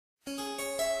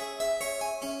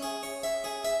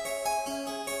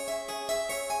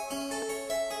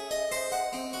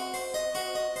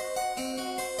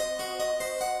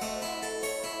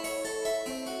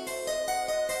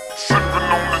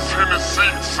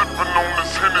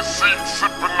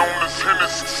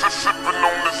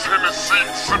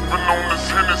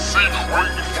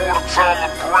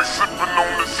Celebrate sipping on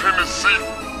this Hennessy.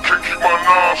 Can't keep my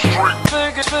nine straight.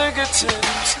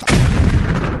 Fingatipz.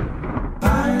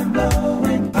 I'm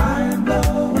blowing.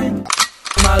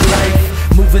 My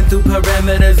life, moving through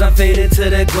parameters, I'm faded to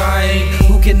the grind.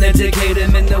 Who can educate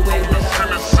him in the way that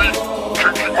Hennessy.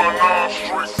 Can't keep my nine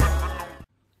straight.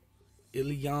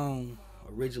 Aeileon,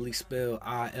 originally spelled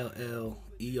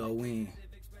I-L-L-E-O-N,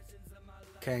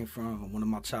 came from one of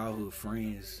my childhood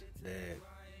friends that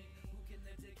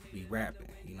be rapping.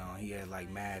 You know, he had like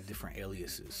mad different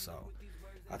aliases, so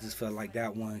I just felt like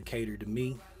that one catered to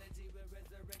me.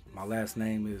 My last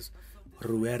name is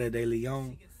Rueda de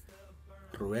Leon,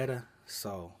 Rueda,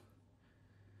 so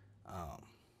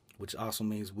which also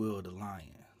means Will of the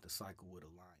Lion, the cycle with a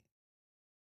lion.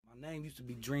 My name used to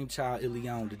be Dream Child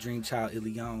Aeileon, the Dream Child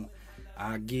Aeileon.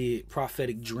 I get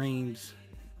prophetic dreams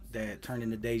that turn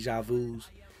into deja vus,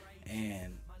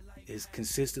 and it's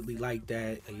consistently like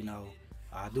that. You know,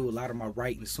 I do a lot of my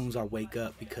writing as soon as I wake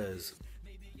up, because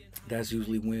that's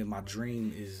usually when my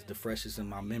dream is the freshest in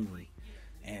my memory.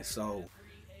 And so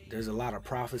there's a lot of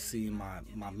prophecy in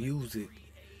my music,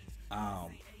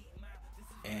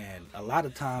 and a lot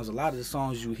of times, a lot of the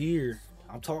songs you hear,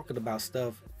 I'm talking about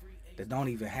stuff that don't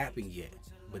even happen yet,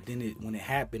 but then when it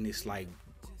happened, it's like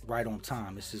right on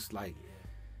time. It's just like,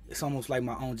 it's almost like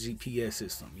my own GPS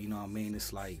system, you know what I mean?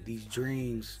 It's like these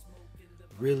dreams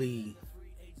really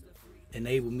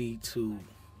enable me to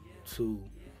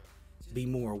be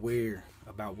more aware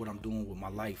about what I'm doing with my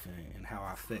life and how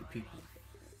I affect people,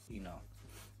 you know.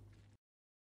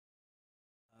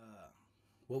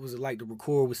 What was it like to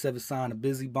record with Seven Sign and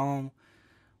Bizzy?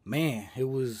 Man, it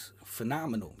was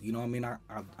phenomenal. You know what I mean? I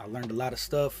learned a lot of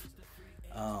stuff.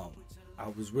 I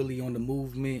was really on the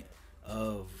movement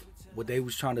of what they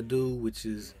was trying to do, which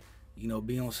is, you know,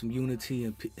 be on some unity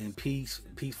and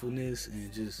peacefulness,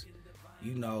 and just,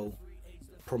 you know,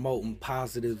 promoting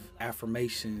positive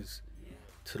affirmations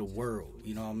to the world.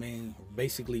 You know what I mean?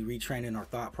 Basically retraining our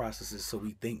thought processes so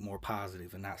we think more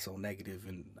positive and not so negative.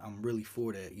 And I'm really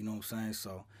for that, you know what I'm saying?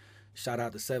 So shout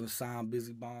out to Seven Sign,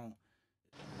 Bizzy.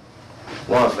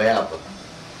 One forever.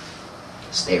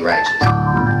 Stay righteous.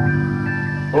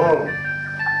 Boom.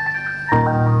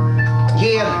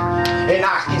 Yeah, and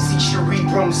I can see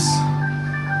cerebrums.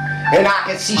 And I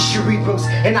can see cerebrums,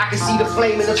 and I can see the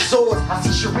flaming of swords. I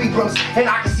see cerebrums, and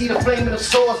I can see the flaming of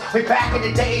swords. Way back in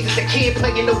the days as a kid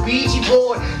playing the Ouija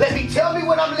board. Let me tell me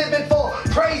what I'm living for.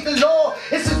 Praise the Lord.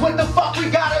 This is what the fuck we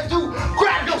gotta do.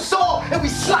 Grab your sword, and we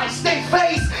slice their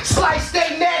face, slice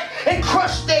their neck, and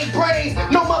crush their brains.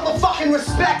 No motherfucking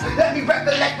respect. Let me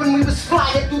recollect when we was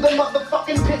flying through the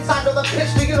motherfucking pits. I know the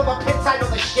pistol, you know the pits, I know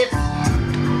the shit.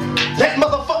 Let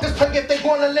motherfuckers play if they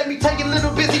wanna. Let me tell you,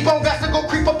 little Bizzy got to go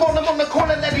creep up on them on the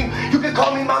corner. Let him, you can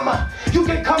call me mama, you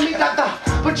can call me tata,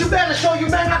 but you better show you,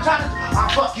 man, I'll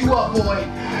fuck you up, boy.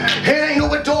 It ain't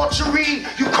no adultery,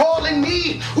 you calling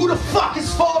me. Who the fuck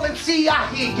is falling? See, I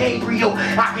hear Gabriel,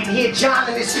 I can hear John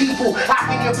and his people, I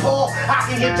can hear Paul, I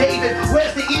can hear David.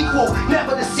 Where's the equal?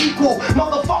 Never the sequel.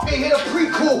 Motherfucker, hit a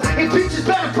prequel. And bitches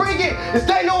better bring it, if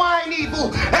they know I ain't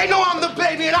evil. They know I'm the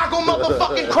baby, and I go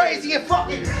motherfucking crazy and fuck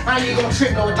it. I ain't gonna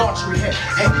trip no adultery.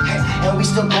 Hey, and we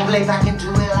still gon' lay back and do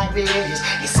it like it is.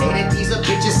 They say that these are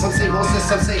bitches, some say horses,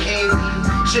 some say hey.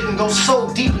 We shouldn't go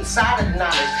so deep inside of the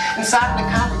knowledge, inside of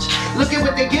the college. Look at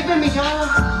what they're giving me,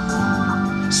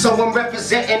 y'all. So I'm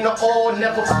representing the all,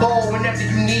 never fall whenever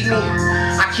you need me.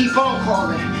 I keep on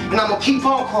calling, and I'm gonna keep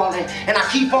on calling, and I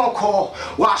keep on call.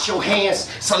 Wash your hands,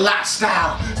 Salat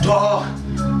style, dog.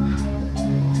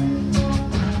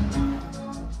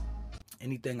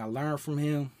 Anything I learned from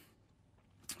him,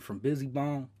 from Bizzy,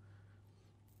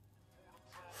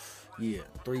 yeah,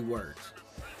 3 words.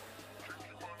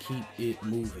 Keep it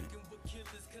moving.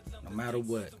 No matter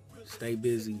what. Stay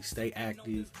busy, stay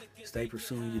active, stay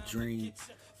pursuing your dream.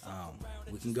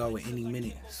 We can go at any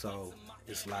minute, so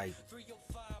it's like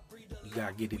you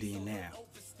gotta get it in now.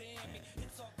 And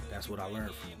that's what I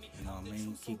learned from him. You know what I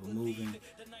mean? Keep it moving,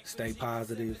 stay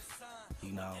positive.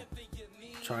 You know,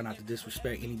 try not to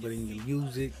disrespect anybody in your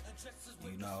music.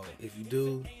 You know, if you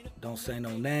do, don't say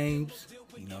no names.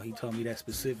 You know, he told me that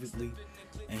specifically,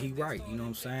 and he right. You know what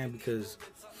I'm saying? Because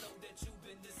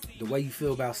the way you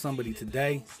feel about somebody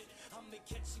today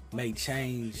may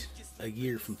change a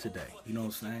year from today. You know what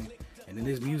I'm saying? And in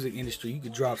this music industry, you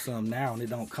could drop something now and it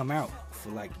don't come out for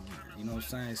like a year. You know what I'm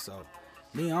saying? So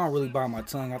me, I don't really bite my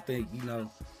tongue. I think, you know,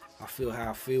 I feel how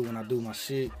I feel when I do my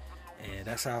shit, and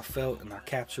that's how I felt, and I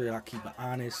capture it. I keep it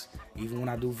honest. Even when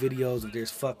I do videos, if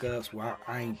there's fuck ups where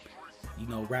I ain't, you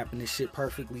know, rapping this shit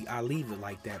perfectly, I leave it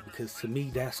like that, because to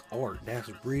me that's art, that's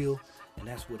real, and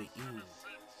that's what it is.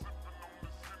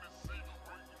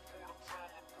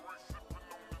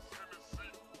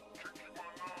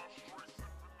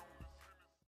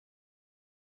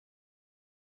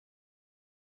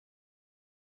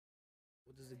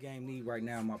 does the game need right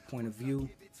now, my point of view?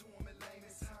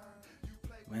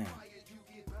 Man.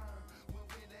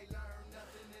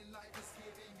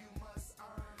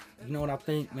 You know what I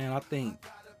think, man? I think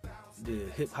the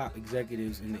hip-hop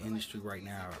executives in the industry right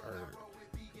now are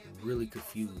really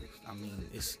confused. I mean,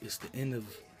 it's the end of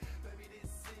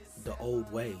the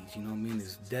old ways, you know what I mean?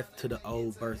 It's death to the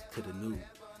old, birth to the new.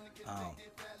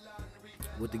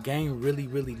 What the game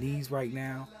really needs right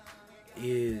now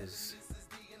is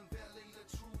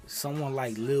someone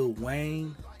like Lil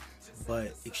Wayne,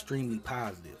 but extremely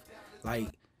positive. Like,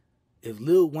 if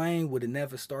Lil Wayne would have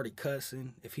never started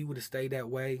cussing, if he would have stayed that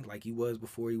way like he was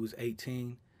before he was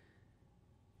 18,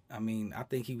 I mean, I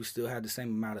think he would still have the same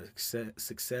amount of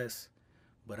success,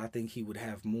 but I think he would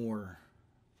have more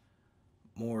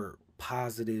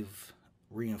positive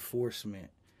reinforcement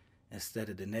instead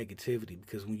of the negativity,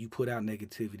 because when you put out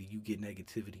negativity, you get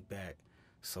negativity back.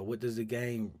 So what does the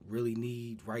game really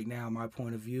need right now, my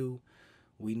point of view?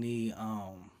 We need,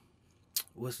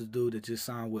 what's the dude that just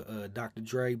signed with Dr.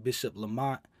 Dre, Bishop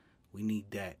Lamont? We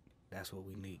need that. That's what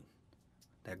we need.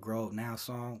 That Grow Up Now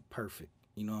song, perfect.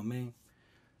 You know what I mean?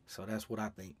 So that's what I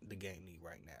think the game need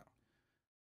right now.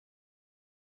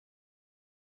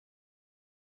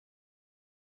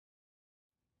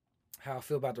 How I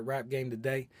feel about the rap game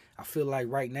today, I feel like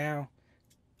right now,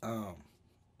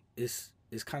 it's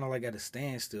kind of like at a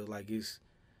standstill. Like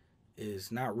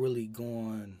it's not really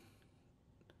going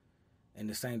in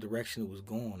the same direction it was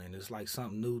going, and it's like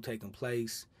something new taking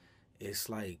place. It's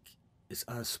like it's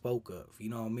unspoke of. You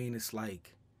know what I mean? It's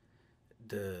like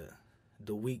the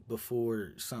week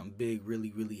before something big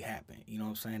really happened. You know what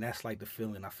I'm saying? That's like the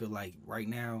feeling. I feel like right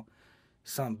now,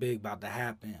 something big about to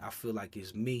happen. I feel like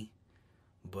it's me,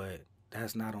 but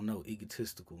that's not on no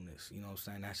egotisticalness. You know what I'm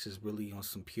saying? That's just really on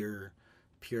some pure,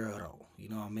 you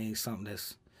know what I mean? Something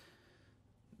that's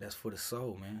for the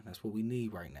soul, man. That's what we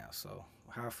need right now. So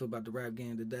how I feel about the rap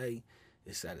game today,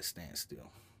 it's at a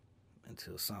standstill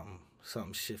until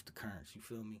something shift the currents. You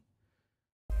feel me?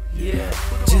 Yeah,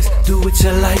 just do what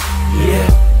you like.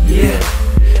 Yeah,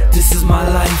 this is my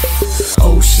life.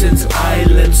 Oceans,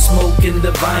 islands, smoking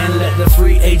the vine. Let the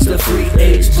free age do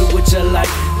what you like.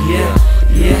 Yeah,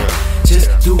 just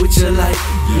do what you like.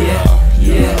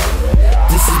 Yeah,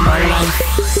 this is my life.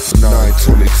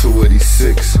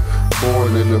 9/22/86.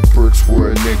 Born in the bricks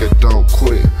where a nigga don't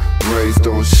quit. Raised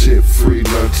on shit, free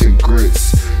lunch and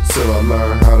grits. Till I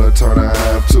learned how to turn a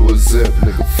half to a zip.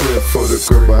 Nigga flip for the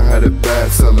grip, I had it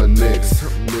bad selling nicks.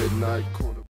 Midnight.